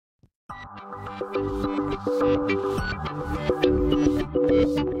Hello,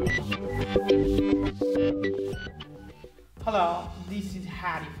 this is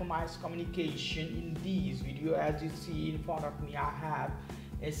Harry from Acer Communication. In this video, as you see in front of me, I have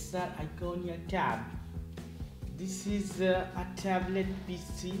Acer Iconia tab. This is a tablet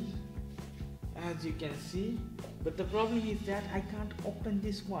PC, as you can see, but the problem is that I can't open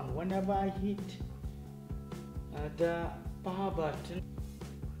this one. Whenever I hit the power button,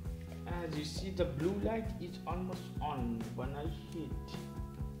 as you see, the blue light is almost on when I hit.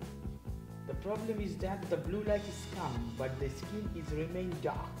 The problem is that the blue light is come, but the screen is remain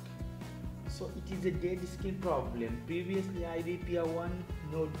dark, so it is a dead screen problem. Previously I repair one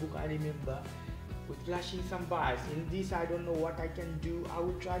notebook, I remember, with flashing some bars. In this I don't know what I can do. I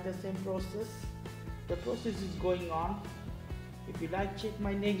will try the same process. The process is going on. If you like, check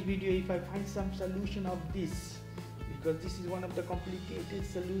my next video if I find some solution of this, because this is one of the complicated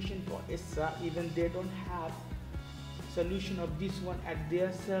solution for Acer. Even they don't have solution of this one at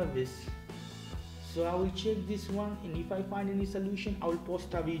their service. So I will check this one, and if I find any solution I will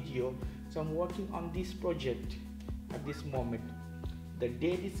post a video. So I'm working on this project at this moment. The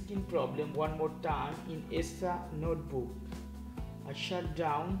dead skin problem one more time in Acer notebook. I shut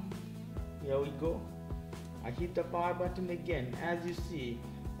down. Here we go. I hit the power button again. As you see,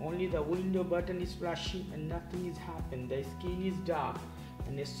 only the window button is flashing and nothing is happening. The screen is dark,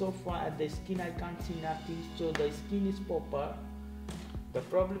 and so far at the screen I can't see nothing, so the screen is proper. The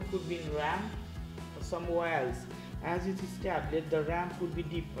problem could be in RAM or somewhere else. As it is tablet, the RAM could be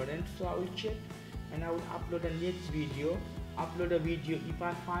different, so I will check and I will upload a next video. Upload a video if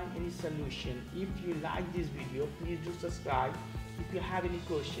I find any solution. If you like this video, please do subscribe. If you have any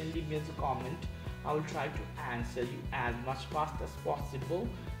question, leave me as a comment. I will try to answer you as much fast as possible.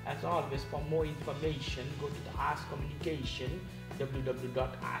 As always, for more information, go to the Acer Communication,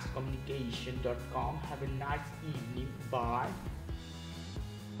 www.acercommunication.com. Have a nice evening. Bye.